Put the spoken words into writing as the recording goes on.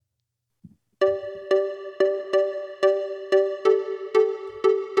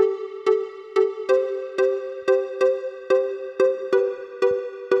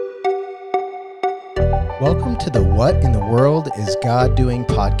Welcome to the What in the World is God Doing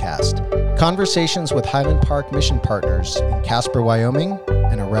podcast. Conversations with Highland Park mission partners in Casper, Wyoming,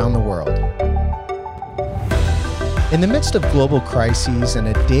 and around the world. In the midst of global crises and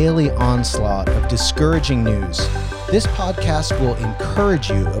a daily onslaught of discouraging news, this podcast will encourage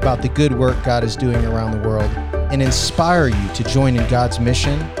you about the good work God is doing around the world and inspire you to join in God's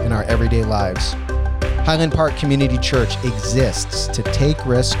mission in our everyday lives. Highland Park Community Church exists to take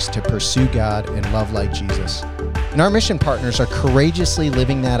risks to pursue God and love like Jesus. And our mission partners are courageously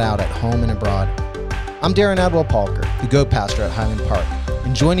living that out at home and abroad. I'm Darren Adwell-Palker, the GOAT pastor at Highland Park.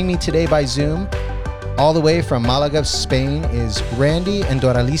 And joining me today by Zoom, all the way from Malaga, Spain, is Randy and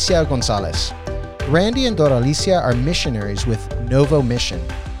Doralicia Gonzalez. Randy and Doralicia are missionaries with Novo Mission.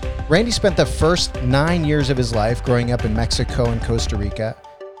 Randy spent the first 9 years of his life growing up in Mexico and Costa Rica.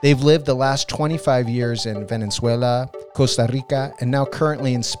 They've lived the last 25 years in Venezuela, Costa Rica, and now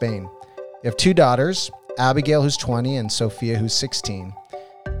currently in Spain. They have two daughters, Abigail, who's 20, and Sophia, who's 16.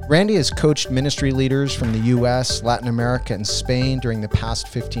 Randy has coached ministry leaders from the U.S., Latin America, and Spain during the past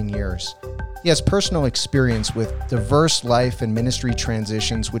 15 years. He has personal experience with diverse life and ministry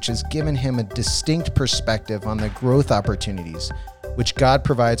transitions, which has given him a distinct perspective on the growth opportunities which God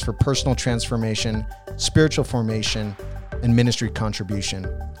provides for personal transformation, spiritual formation, and ministry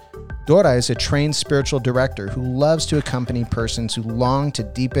contribution. Dora is a trained spiritual director who loves to accompany persons who long to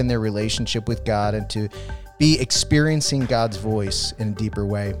deepen their relationship with God and to be experiencing God's voice in a deeper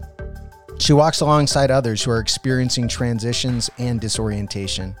way. She walks alongside others who are experiencing transitions and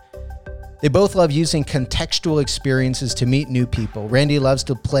disorientation. They both love using contextual experiences to meet new people. Randy loves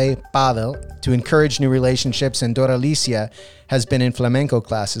to play pádel to encourage new relationships, and Doralicia has been in flamenco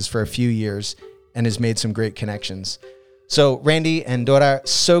classes for a few years and has made some great connections. So Randy and Dora,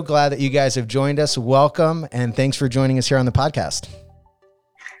 so glad that you guys have joined us. Welcome, and thanks for joining us here on the podcast.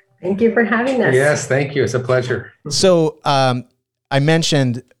 Thank you for having us. Yes, thank you. It's a pleasure. So I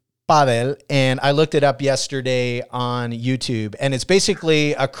mentioned pádel, and I looked it up yesterday on YouTube, and it's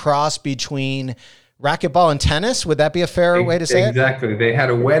basically a cross between racquetball and tennis. Would that be a fair way to say it? Exactly. They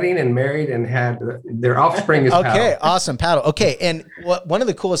had a wedding and married and had their offspring is paddle. Okay, awesome, paddle. Okay, and one of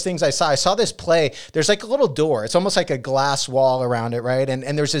the coolest things I saw this play, there's like a little door. It's almost like a glass wall around it, right? And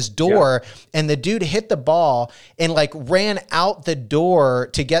there's this door, and the dude hit the ball and like ran out the door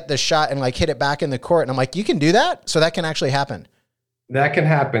to get the shot and like hit it back in the court. And I'm like, you can do that? So that can actually happen. That can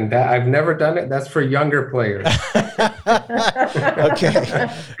happen. That I've never done it. That's for younger players. Okay.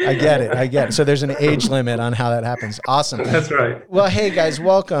 I get it. So there's an age limit on how that happens. Awesome. That's right. Well, hey guys,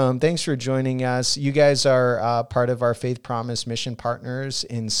 welcome. Thanks for joining us. You guys are part of our Faith Promise mission partners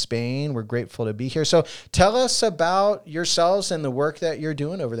in Spain. We're grateful to be here. So tell us about yourselves and the work that you're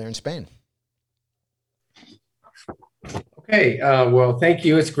doing over there in Spain. Okay. Well, thank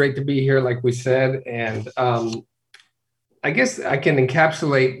you. It's great to be here, like we said. And I guess I can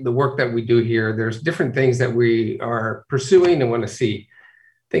encapsulate the work that we do here. There's different things that we are pursuing and want to see.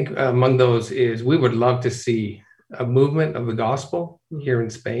 I think among those is we would love to see a movement of the gospel here in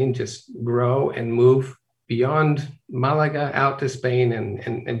Spain just grow and move beyond Malaga out to Spain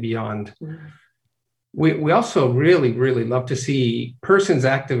and beyond. We also really, really love to see persons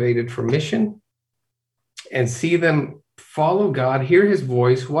activated for mission and see them follow God, hear his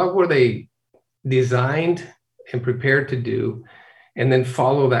voice. What were they designed and prepared to do, and then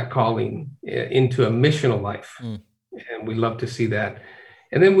follow that calling into a missional life. And we love to see that.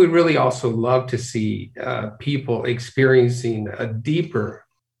 And then we really also love to see people experiencing a deeper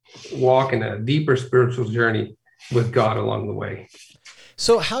walk and a deeper spiritual journey with God along the way.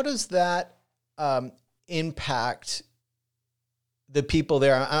 So how does that impact the people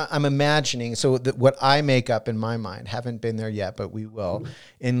there? I'm imagining, so that what I make up in my mind, haven't been there yet, but we will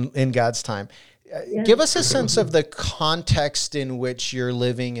in God's time. Give us a sense of the context in which you're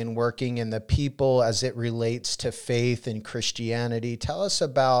living and working and the people as it relates to faith and Christianity. Tell us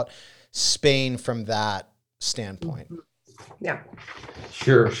about Spain from that standpoint. Yeah.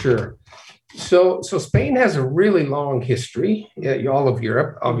 Sure. So Spain has a really long history, all of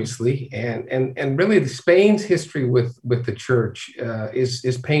Europe, obviously, and really Spain's history with the church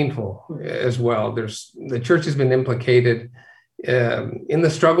is painful as well. The church has been implicated in the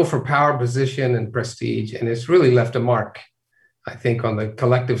struggle for power, position, and prestige, and it's really left a mark, I think, on the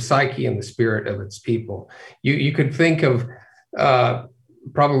collective psyche and the spirit of its people. You could think of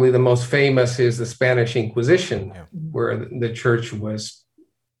probably the most famous is the Spanish Inquisition, where the church was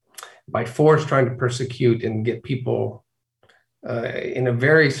by force trying to persecute and get people in a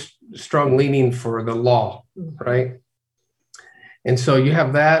very strong leaning for the law, right? And so you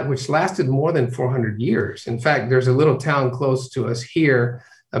have that, which lasted more than 400 years. In fact, there's a little town close to us here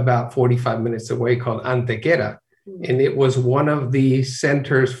about 45 minutes away called Antequera. And it was one of the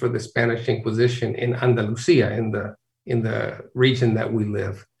centers for the Spanish Inquisition in Andalusia, in the region that we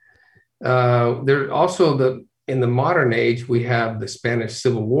live. There also in the modern age, we have the Spanish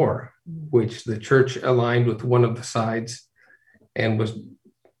Civil War, which the church aligned with one of the sides and was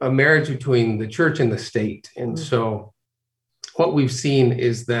a marriage between the church and the state. And so what we've seen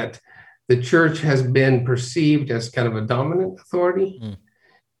is that the church has been perceived as kind of a dominant authority,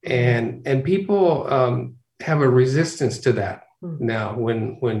 and people have a resistance to that. Now,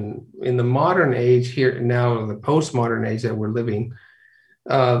 when in the modern age here now, the postmodern age that we're living,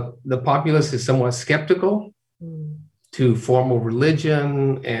 the populace is somewhat skeptical to formal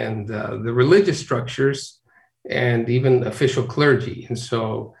religion and the religious structures and even official clergy. And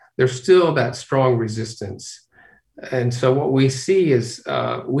so there's still that strong resistance. And so what we see is,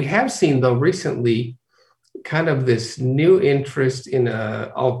 we have seen though recently kind of this new interest in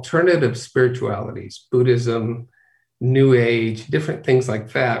alternative spiritualities, Buddhism, New Age, different things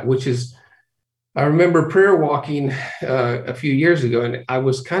like that, which is, I remember prayer walking a few years ago, and I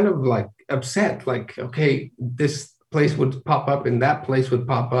was kind of like upset, like, okay, this place would pop up and that place would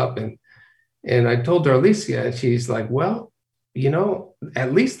pop up. And I told her, Alicia, and she's like, well,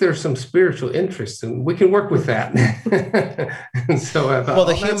 at least there's some spiritual interest and we can work with that. And so I thought, well,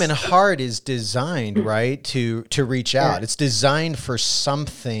 the human heart is designed, right, to reach out. Yeah. It's designed for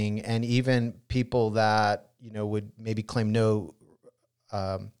something. And even people that, would maybe claim no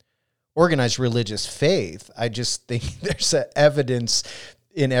organized religious faith, I just think there's evidence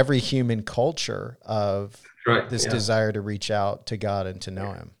in every human culture of this desire to reach out to God and to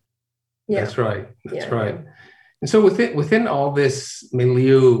know him. Yeah. That's right. That's right. And so within all this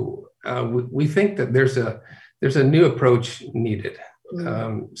milieu, we think that there's a new approach needed,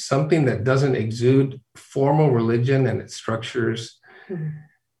 something that doesn't exude formal religion and its structures.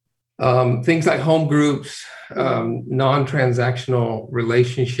 Things like home groups, non-transactional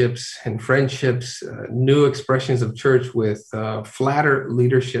relationships and friendships, new expressions of church with flatter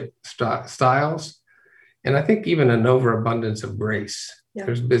leadership styles, and I think even an overabundance of grace. Yeah.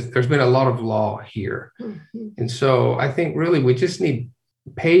 There's been a lot of law here. And so I think really we just need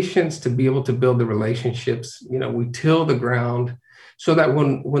patience to be able to build the relationships. We till the ground so that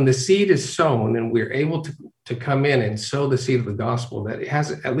when the seed is sown and we're able to come in and sow the seed of the gospel, that it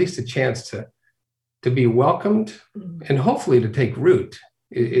has at least a chance to be welcomed and hopefully to take root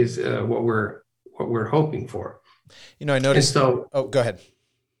is what we're hoping for. I noticed. Go ahead.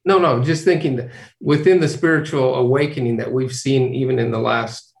 No, just thinking that within the spiritual awakening that we've seen, even in the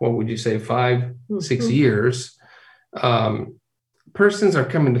last, what would you say, 5-6 years, persons are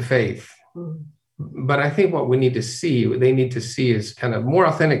coming to faith. But I think what they need to see is kind of more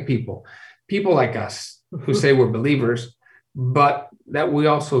authentic people like us who say we're believers, but that we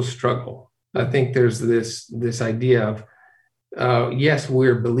also struggle. I think there's this idea of, yes,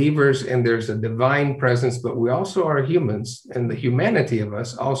 we're believers and there's a divine presence, but we also are humans, and the humanity of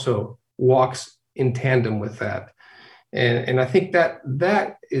us also walks in tandem with that. And I think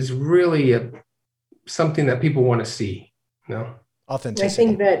that is really something that people want to see. Authenticity. I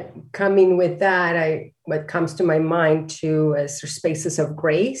think that coming with that, what comes to my mind too is spaces of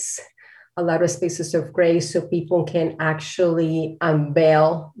grace, a lot of spaces of grace, so people can actually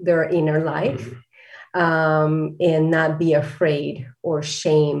unveil their inner life. And not be afraid or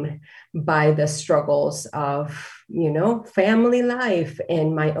shamed by the struggles of, family life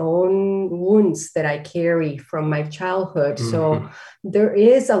and my own wounds that I carry from my childhood. So there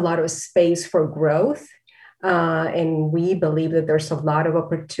is a lot of space for growth. And we believe that there's a lot of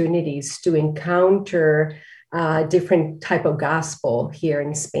opportunities to encounter different type of gospel here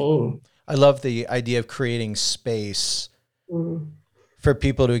in Spain. I love the idea of creating space for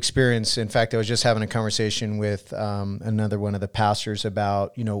people to experience. In fact, I was just having a conversation with another one of the pastors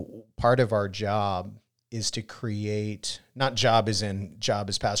about, part of our job is to create, not job as in job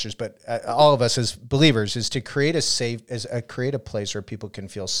as pastors, but all of us as believers, is to create create a place where people can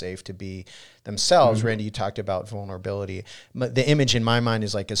feel safe to be themselves. Randy, you talked about vulnerability. The image in my mind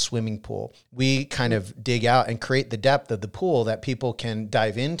is like a swimming pool. We kind of dig out and create the depth of the pool that people can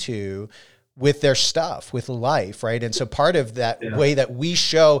dive into with their stuff, with life, right? And so part of that way that we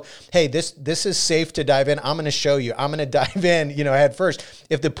show, hey, this is safe to dive in. I'm going to show you. I'm going to dive in, head first.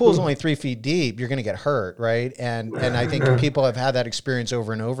 If the pool's only 3 feet deep, you're going to get hurt, right? And I think people have had that experience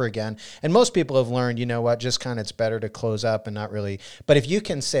over and over again. And most people have learned, just kind of it's better to close up and not really. But if you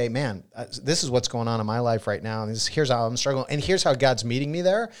can say, man, this is what's going on in my life right now, and here's how I'm struggling, and here's how God's meeting me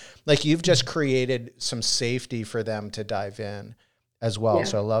there, like you've just created some safety for them to dive in as well. Yeah.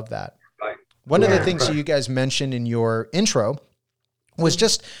 So I love that. One of the things that you guys mentioned in your intro was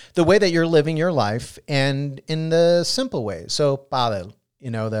just the way that you're living your life and in the simple ways. So padel,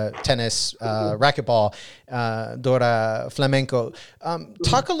 the tennis, racquetball, Dora, flamenco.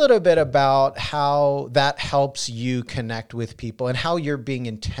 Talk a little bit about how that helps you connect with people and how you're being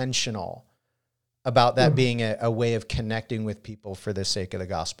intentional about that being a way of connecting with people for the sake of the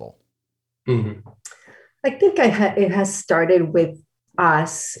gospel. Mm-hmm. I think it has started with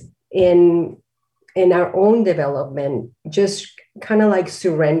us in our own development, just kind of like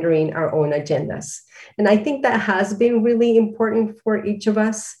surrendering our own agendas. And I think that has been really important for each of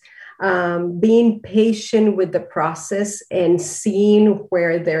us, being patient with the process and seeing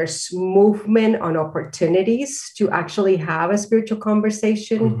where there's movement on opportunities to actually have a spiritual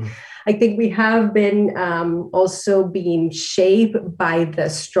conversation. Mm-hmm. I think we have been also being shaped by the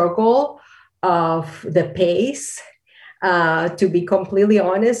struggle of the pace. To be completely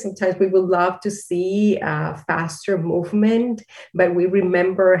honest, sometimes we would love to see faster movement, but we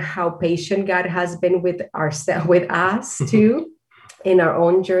remember how patient God has been with us too, in our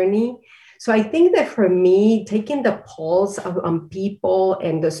own journey. So I think that for me, taking the pulse on people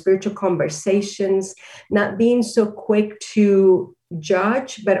and the spiritual conversations, not being so quick to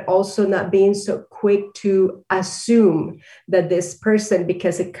judge, but also not being so quick to assume that this person,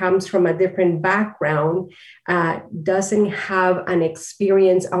 because it comes from a different background, doesn't have an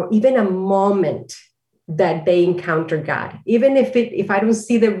experience or even a moment that they encounter God. Even if I don't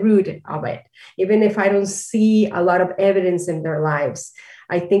see the root of it, even if I don't see a lot of evidence in their lives,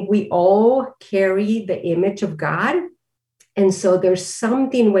 I think we all carry the image of God. And so there's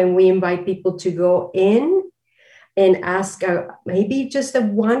something when we invite people to go in and ask maybe just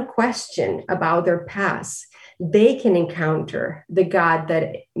one question about their past, they can encounter the God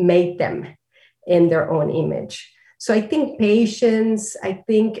that made them in their own image. So I think patience, I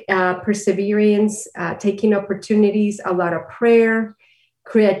think perseverance, taking opportunities, a lot of prayer,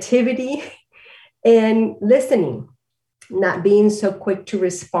 creativity, and listening, not being so quick to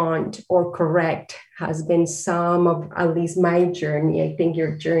respond or correct has been some of at least my journey. I think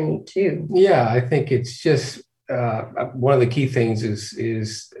your journey too. Yeah, I think it's just one of the key things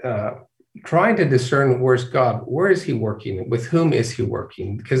is trying to discern where's God, where is he working, with whom is he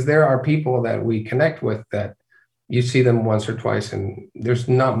working? Because there are people that we connect with that you see them once or twice and there's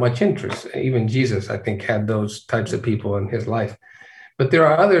not much interest. Even Jesus, I think, had those types of people in his life. But there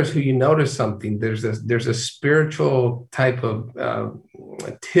are others who you notice something. There's a spiritual type of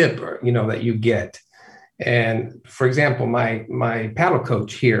tip, that you get. And for example, my paddle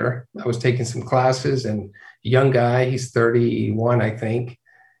coach here, I was taking some classes, and young guy, he's 31, I think.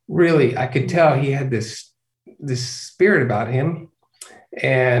 Really, I could tell he had this spirit about him.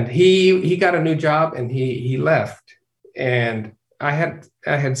 And he got a new job and he left. And I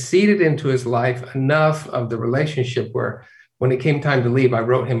had seeded into his life enough of the relationship where when it came time to leave, I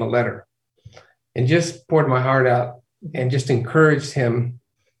wrote him a letter and just poured my heart out and just encouraged him.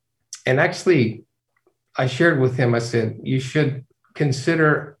 And actually, I shared with him, I said, you should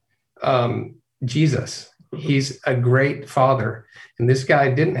consider Jesus. He's a great father. And this guy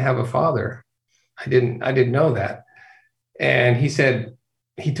didn't have a father. I didn't know that. And he said,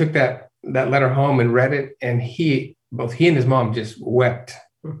 he took that letter home and read it. And both he and his mom just wept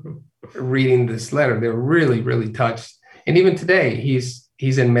reading this letter. They were really, really touched. And even today, he's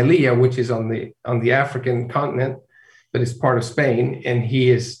in Melilla, which is on the African continent, but it's part of Spain.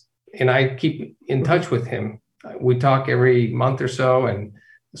 And I keep in touch with him. We talk every month or so. And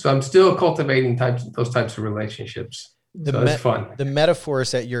so I'm still cultivating those types of relationships. So it's fun. The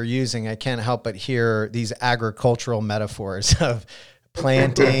metaphors that you're using, I can't help but hear these agricultural metaphors of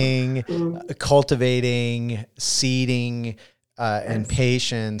planting, cultivating, seeding, and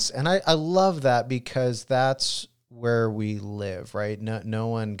patience. And I love that because that's where we live, right? No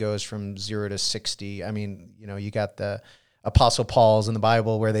one goes from 0 to 60. I mean, you got the Apostle Paul's in the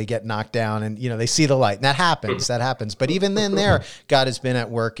Bible where they get knocked down and, they see the light. And that happens. But even then God has been at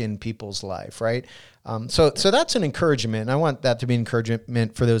work in people's life, right? So that's an encouragement. And I want that to be an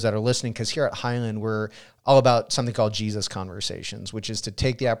encouragement for those that are listening, because here at Highland, we're all about something called Jesus Conversations, which is to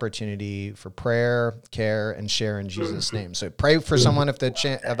take the opportunity for prayer, care, and share in Jesus' name. So pray for someone if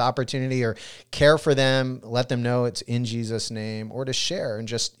the opportunity, or care for them, let them know it's in Jesus' name, or to share and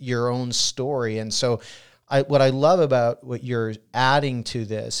just your own story. And so what I love about what you're adding to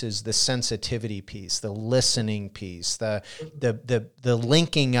this is the sensitivity piece, the listening piece, the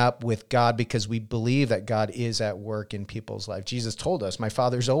linking up with God, because we believe that God is at work in people's life. Jesus told us, my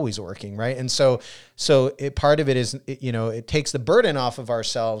Father's always working, right? And so part of it is, it takes the burden off of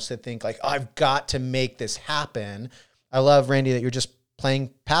ourselves to think like, I've got to make this happen. I love, Randy, that you're just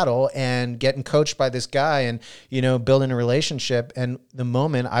playing paddle and getting coached by this guy and, building a relationship. And the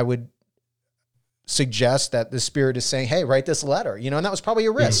moment I would suggest that the Spirit is saying, hey, write this letter, and that was probably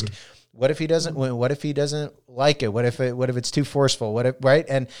a risk. What if he doesn't, what if he doesn't like it? What if it's too forceful? Right.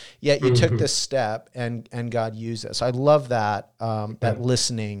 And yet you took this step and God used this. I love that, that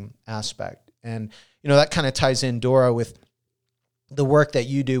listening aspect. And, that kind of ties in, Dora, with the work that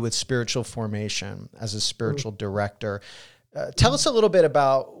you do with spiritual formation as a spiritual director. Tell us a little bit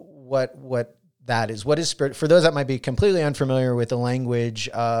about what that is. What is spirit? For those that might be completely unfamiliar with the language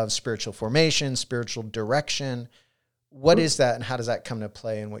of spiritual formation, spiritual direction, what is that, and how does that come to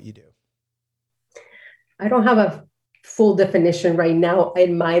play in what you do? I don't have a full definition right now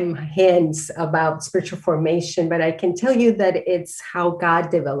in my hands about spiritual formation, but I can tell you that it's how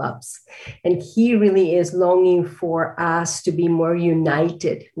God develops. And he really is longing for us to be more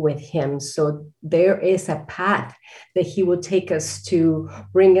united with him. So there is a path that he will take us to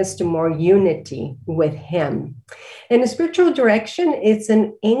bring us to more unity with him. And the spiritual direction, it's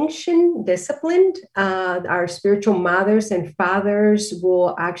an ancient discipline. Our spiritual mothers and fathers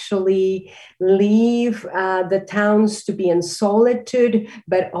will actually leave the towns to be in solitude,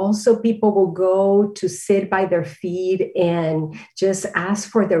 but also people will go to sit by their feet and just ask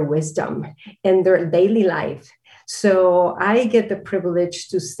for their wisdom in their daily life. So I get the privilege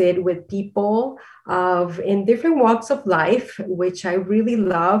to sit with people in different walks of life, which I really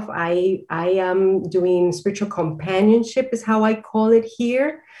love. I am doing spiritual companionship is how I call it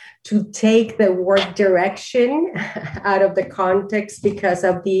here, to take the word direction out of the context because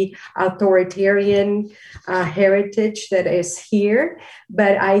of the authoritarian heritage that is here.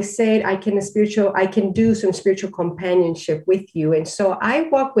 But I said I can do some spiritual companionship with you. And so I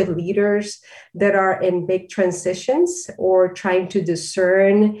walk with leaders that are in big transitions or trying to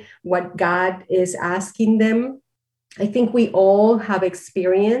discern what God is asking them. I think we all have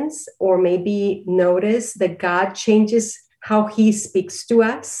experienced or maybe noticed that God changes how he speaks to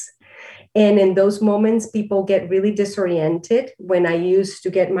us. And in those moments, people get really disoriented. When I used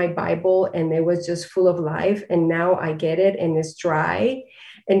to get my Bible and it was just full of life, and now I get it and it's dry.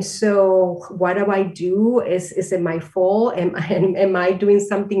 And so what do I do? Is it my fault? Am I doing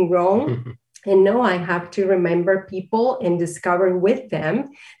something wrong? And no, I have to remember people and discover with them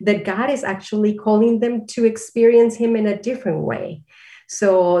that God is actually calling them to experience him in a different way.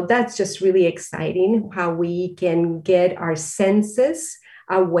 So that's just really exciting how we can get our senses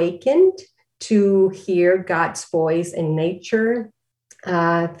awakened to hear God's voice in nature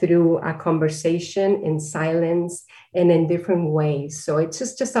through a conversation in silence and in different ways. So it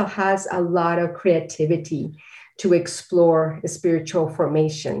just has a lot of creativity to explore spiritual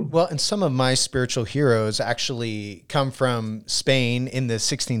formation. Well, and some of my spiritual heroes actually come from Spain in the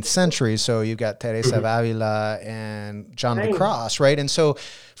 16th century. So you've got Teresa of Avila and John of the Cross, right? And so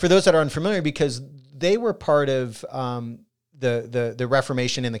for those that are unfamiliar, because they were part of the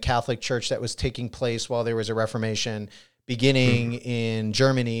Reformation in the Catholic Church that was taking place while there was a Reformation beginning in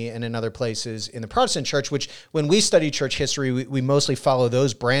Germany and in other places in the Protestant church, which when we study church history, we mostly follow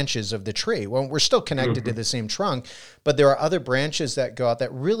those branches of the tree. Well, we're still connected to the same trunk, but there are other branches that go out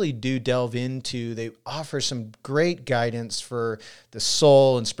that really do delve into, they offer some great guidance for the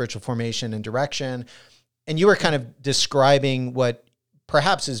soul and spiritual formation and direction. And you were kind of describing what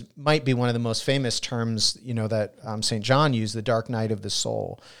perhaps might be one of the most famous terms, that St. John used, the dark night of the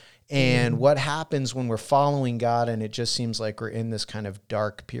soul. And what happens when we're following God and it just seems like we're in this kind of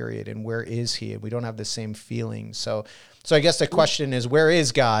dark period, and where is he? And we don't have the same feelings. So I guess the question is, where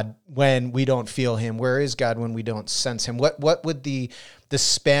is God when we don't feel him? Where is God when we don't sense him? What would the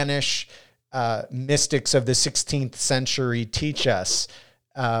Spanish mystics of the 16th century teach us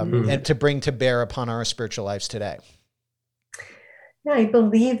and to bring to bear upon our spiritual lives today? Yeah, I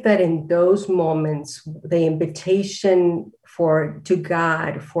believe that in those moments, the invitation to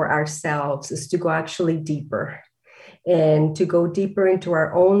God for ourselves is to go actually deeper and to go deeper into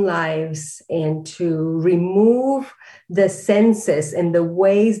our own lives and to remove the senses and the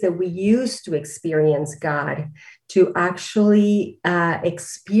ways that we used to experience God, to actually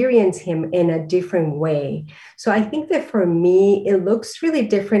experience him in a different way. So I think that for me, it looks really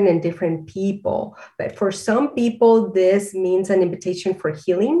different in different people. But for some people, this means an invitation for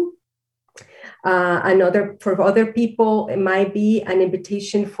healing. For other people, it might be an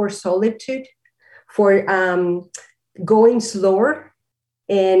invitation for solitude, for going slower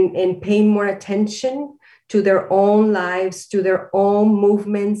and paying more attention to their own lives, to their own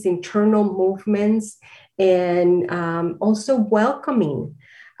movements, internal movements, and also welcoming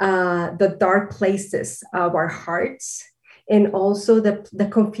the dark places of our hearts and also the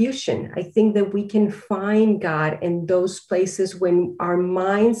confusion. I think that we can find God in those places when our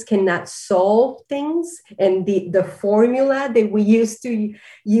minds cannot solve things, and the formula that we used to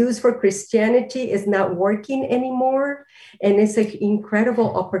use for Christianity is not working anymore. And it's an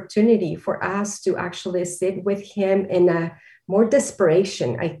incredible opportunity for us to actually sit with him in a more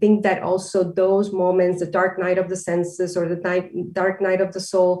desperation. I think that also those moments, the dark night of the senses or the dark night of the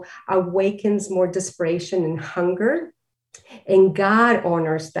soul, awakens more desperation and hunger. And God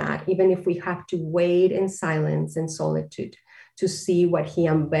honors that, even if we have to wait in silence and solitude to see what he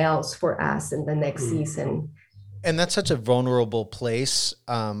unveils for us in the next season. And that's such a vulnerable place.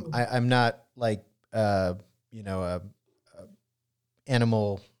 I'm not like, a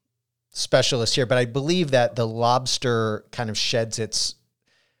animal specialist here, but I believe that the lobster kind of sheds its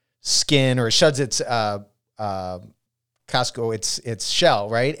skin, or sheds its casco, its shell,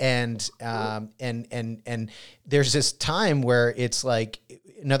 right? And there's this time where it's like,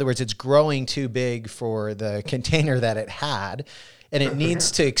 in other words, it's growing too big for the container that it had, and it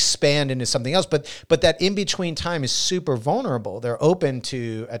needs to expand into something else. But that in-between time is super vulnerable. They're open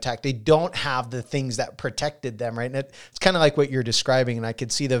to attack. They don't have the things that protected them, right? And it's kind of like what you're describing, and I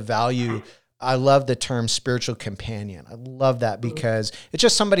could see the value. I love the term spiritual companion. I love that because it's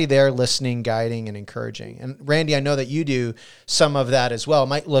just somebody there listening, guiding, and encouraging. And Randy, I know that you do some of that as well. It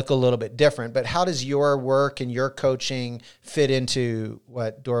might look a little bit different, but how does your work and your coaching fit into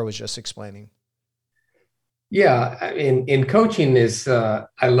what Dora was just explaining? Yeah, in coaching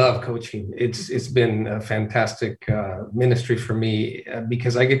I love coaching. It's been a fantastic ministry for me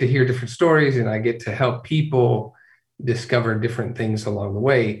because I get to hear different stories and I get to help people discover different things along the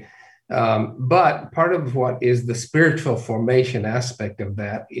way. But part of what is the spiritual formation aspect of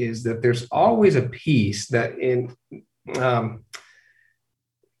that is that there's always a piece that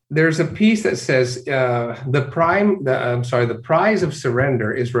there's a piece that says the prize of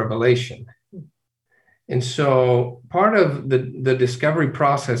surrender is revelation. And so part of the discovery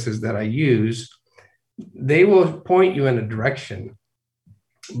processes that I use, they will point you in a direction.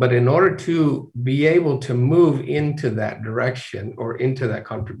 But in order to be able to move into that direction or into that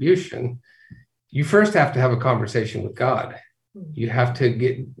contribution, you first have to have a conversation with God. You have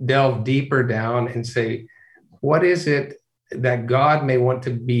to delve deeper down and say, what is it that God may want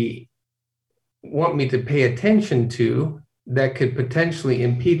me to pay attention to that could potentially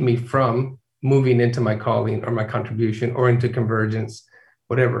impede me from moving into my calling or my contribution or into convergence,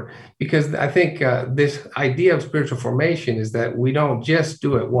 whatever. Because I think this idea of spiritual formation is that we don't just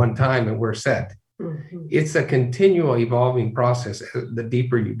do it one time and we're set. Mm-hmm. It's a continual evolving process. The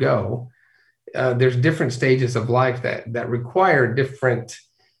deeper you go, there's different stages of life that require different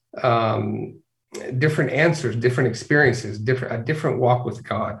answers, different experiences, a different walk with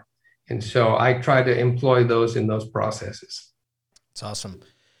God. And so I try to employ those in those processes. It's awesome.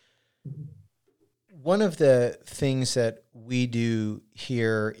 One of the things that we do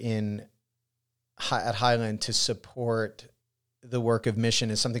here at Highland to support the work of mission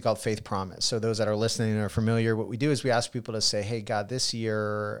is something called Faith Promise. So those that are listening and are familiar, what we do is we ask people to say, hey, God, this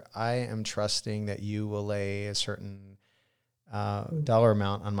year I am trusting that you will lay a certain dollar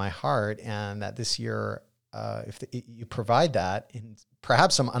amount on my heart, and that this year, if you provide that in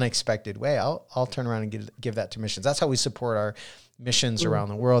perhaps some unexpected way, I'll turn around and give that to missions. That's how we support our missions around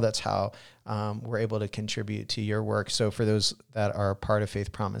the world. That's how we're able to contribute to your work. So for those that are part of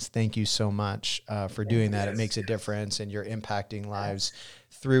Faith Promise, thank you so much for doing that. It makes a difference, and you're impacting lives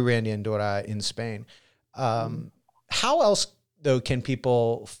through Randy and Dora in Spain. How else, though, can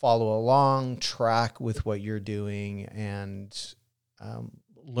people follow along, track with what you're doing, and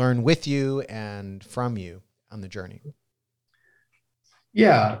learn with you and from you on the journey?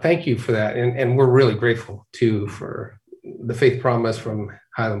 Yeah, thank you for that. And we're really grateful, too, for the Faith Promise from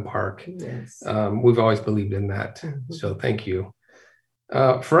Highland Park. Yes. We've always believed in that. Mm-hmm. So thank you.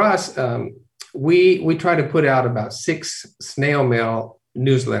 For us, we try to put out about 6 snail mail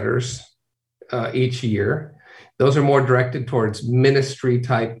newsletters each year. Those are more directed towards ministry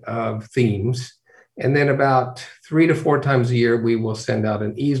type of themes. And then about 3 to 4 times a year, we will send out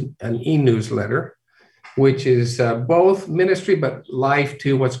an e-newsletter, which is both ministry, but life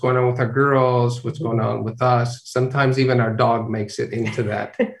too, what's going on with our girls, what's going on with us. Sometimes even our dog makes it into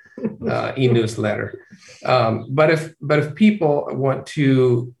that e-newsletter. But if people want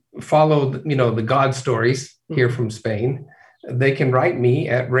to follow, the God stories here from Spain, they can write me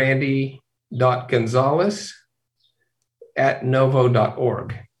at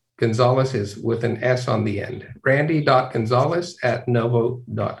randy.gonzalez@novo.org. Gonzalez is with an S on the end.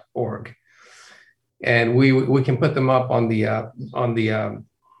 randy.gonzalez@novo.org. And we can put them up on the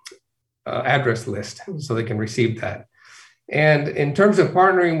address list so they can receive that. And in terms of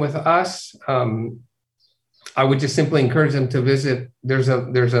partnering with us, I would just simply encourage them to visit. There's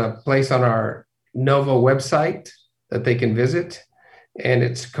a place on our Novo website that they can visit, and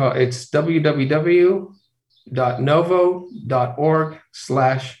it's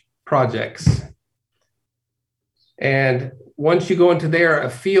www.novo.org/projects. And once you go into there, a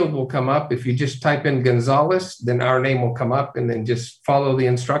field will come up. If you just type in Gonzalez, then our name will come up, and then just follow the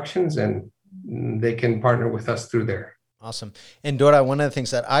instructions, and they can partner with us through there. Awesome. And Dora, one of the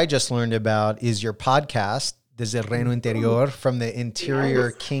things that I just learned about is your podcast, Desde el Reino Interior, from the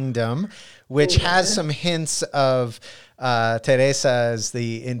Interior Kingdom, which has some hints of Teresa as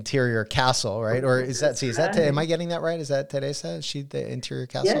the interior castle, right? Or is that, am I getting that right? Is that Teresa? Is she the interior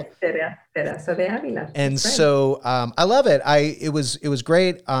castle? Yes, Teresa de Avila. And so I love it. It was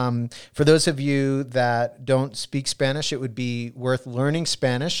great. For those of you that don't speak Spanish, it would be worth learning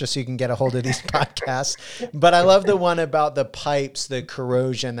Spanish just so you can get a hold of these podcasts. But I love the one about the pipes, the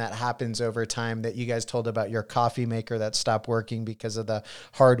corrosion that happens over time that you guys told about your coffee maker that stopped working because of the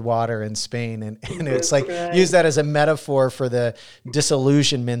hard water in Spain. And it's like, use that as a metaphor for the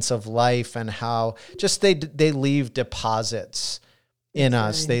disillusionments of life and how just they leave deposits in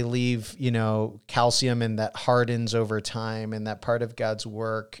us. They leave, calcium, and that hardens over time. And that part of God's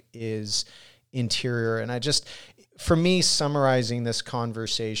work is interior. And for me, summarizing this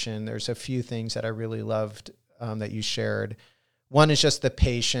conversation, there's a few things that I really loved that you shared. One is just the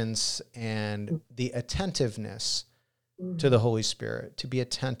patience and the attentiveness to the Holy Spirit, to be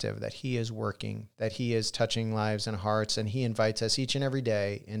attentive that he is working, that he is touching lives and hearts, and he invites us each and every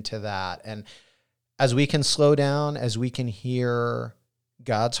day into that. And as we can slow down, as we can hear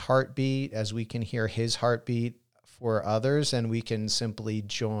God's heartbeat, as we can hear his heartbeat for others, and we can simply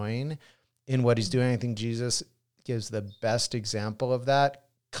join in what he's doing. I think Jesus gives the best example of that,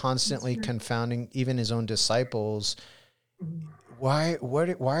 constantly confounding even his own disciples. Why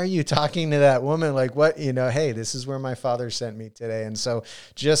are you talking to that woman? Like, what, hey, this is where my Father sent me today. And so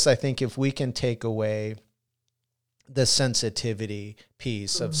I think if we can take away the sensitivity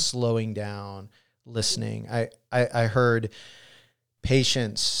piece of slowing down, listening, I heard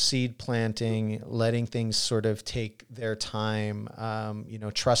patience, seed planting, letting things sort of take their time,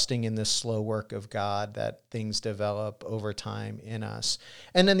 trusting in this slow work of God that things develop over time in us.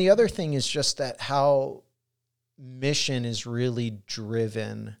 And then the other thing is just that how mission is really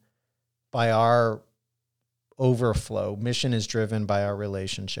driven by our overflow. Mission is driven by our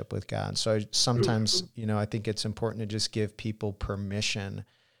relationship with God. So sometimes, I think it's important to just give people permission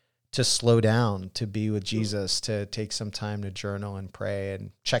to slow down, to be with Jesus, to take some time to journal and pray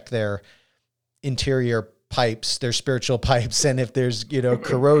and check their interior pipes, their spiritual pipes. And if there's,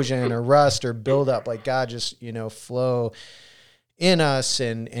 corrosion or rust or buildup, like God, just, flow in us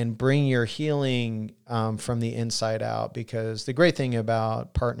and bring your healing from the inside out. Because the great thing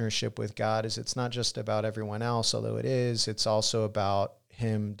about partnership with God is it's not just about everyone else, although it is, it's also about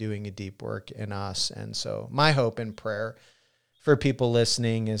him doing a deep work in us. And so my hope and prayer for people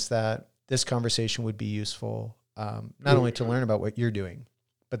listening is that this conversation would be useful, not only to learn about what you're doing,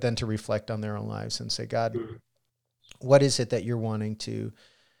 but then to reflect on their own lives and say, God, what is it that you're wanting to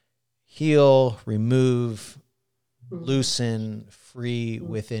heal, remove, loosen, free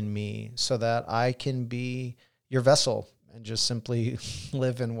within me so that I can be your vessel and just simply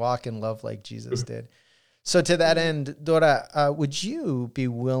live and walk and love like Jesus did. So to that end, Dora, would you be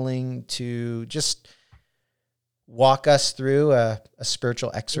willing to just walk us through a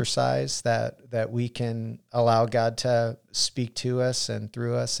spiritual exercise that we can allow God to speak to us and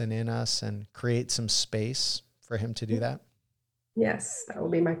through us and in us and create some space for him to do that? Yes, that will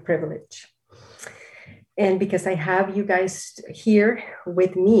be my privilege. And because I have you guys here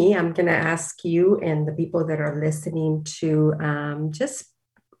with me, I'm going to ask you and the people that are listening to just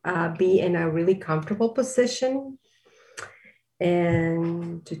be in a really comfortable position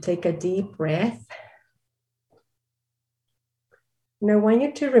and to take a deep breath. And I want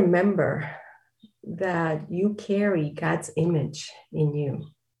you to remember that you carry God's image in you.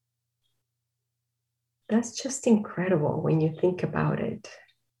 That's just incredible when you think about it.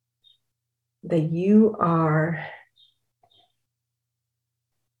 That you are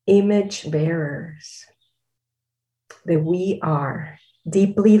image bearers, that we are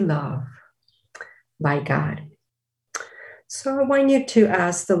deeply loved by God. So I want you to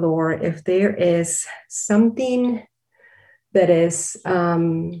ask the Lord if there is something that is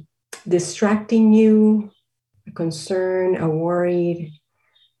distracting you, a concern, a worry,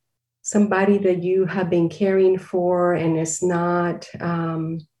 somebody that you have been caring for and it's not,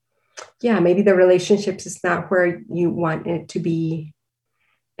 maybe the relationships is not where you want it to be.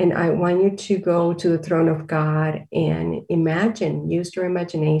 And I want you to go to the throne of God and use your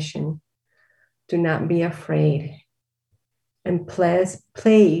imagination. Do not be afraid. And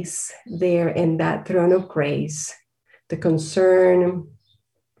place there in that throne of grace the concern,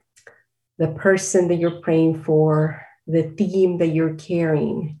 the person that you're praying for, the theme that you're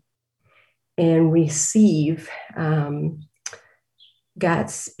carrying, and receive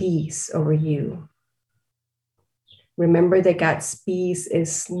God's peace over you. Remember that God's peace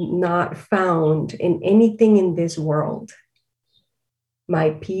is not found in anything in this world. My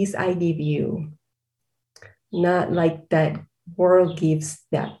peace I give you, not like that world gives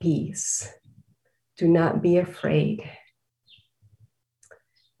that peace. Do not be afraid.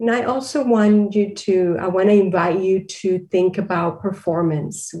 And I also want to invite you to think about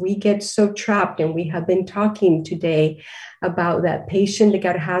performance. We get so trapped, and we have been talking today about that patient that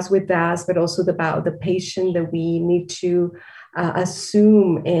God has with us, but also about the patient that we need to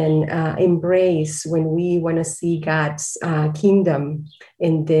assume and embrace when we want to see God's kingdom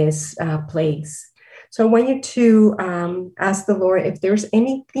in this place. So I want you to ask the Lord if there's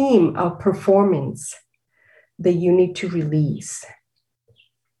any theme of performance that you need to release.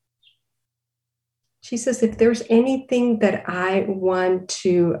 Jesus, if there's anything that I want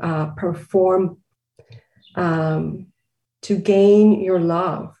to perform to gain your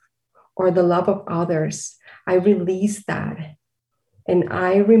love or the love of others, I release that. And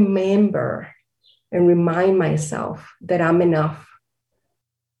I remember and remind myself that I'm enough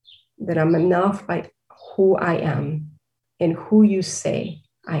by who I am and who you say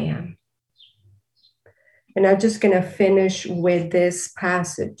I am. And I'm just going to finish with this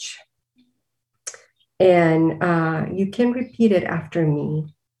passage. And you can repeat it after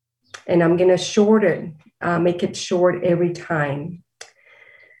me. And I'm going to make it short every time.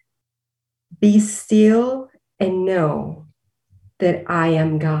 Be still and know that I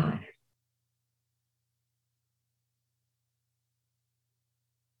am God.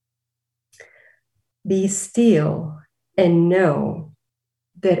 Be still and know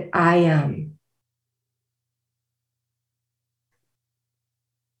that I am.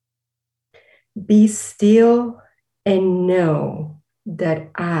 Be still and know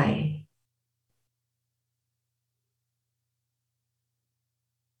that I.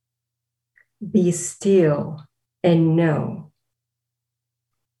 Be still and know.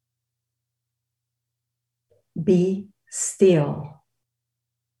 Be still.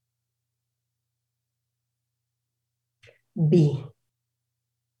 Be.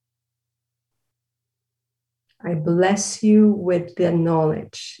 I bless you with the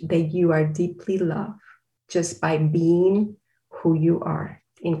knowledge that you are deeply loved just by being who you are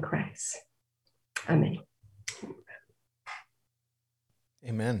in Christ. Amen.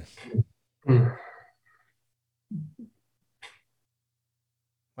 Amen.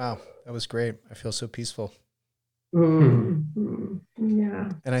 Wow, that was great. I feel so peaceful. Yeah.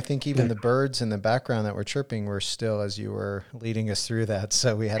 And I think even the birds in the background that were chirping were still as you were leading us through that.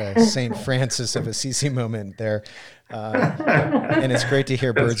 So we had a St. Francis of Assisi moment there. And it's great to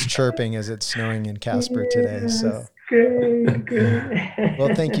hear birds chirping as it's snowing in Casper today. So Good.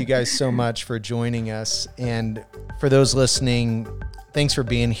 Well, thank you guys so much for joining us. And for those listening, thanks for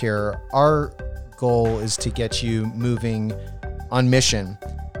being here. Our goal is to get you moving on mission.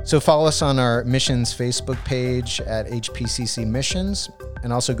 So follow us on our missions Facebook page at HPCC Missions,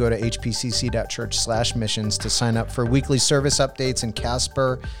 and also go to hpcc.church/missions to sign up for weekly service updates in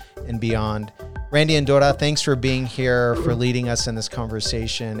Casper and beyond. Randy and Dora, thanks for being here, for leading us in this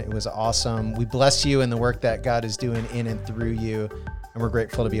conversation. It was awesome. We bless you in the work that God is doing in and through you, and we're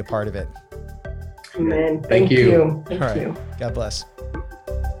grateful to be a part of it. Amen. Thank you. Thank you. God bless.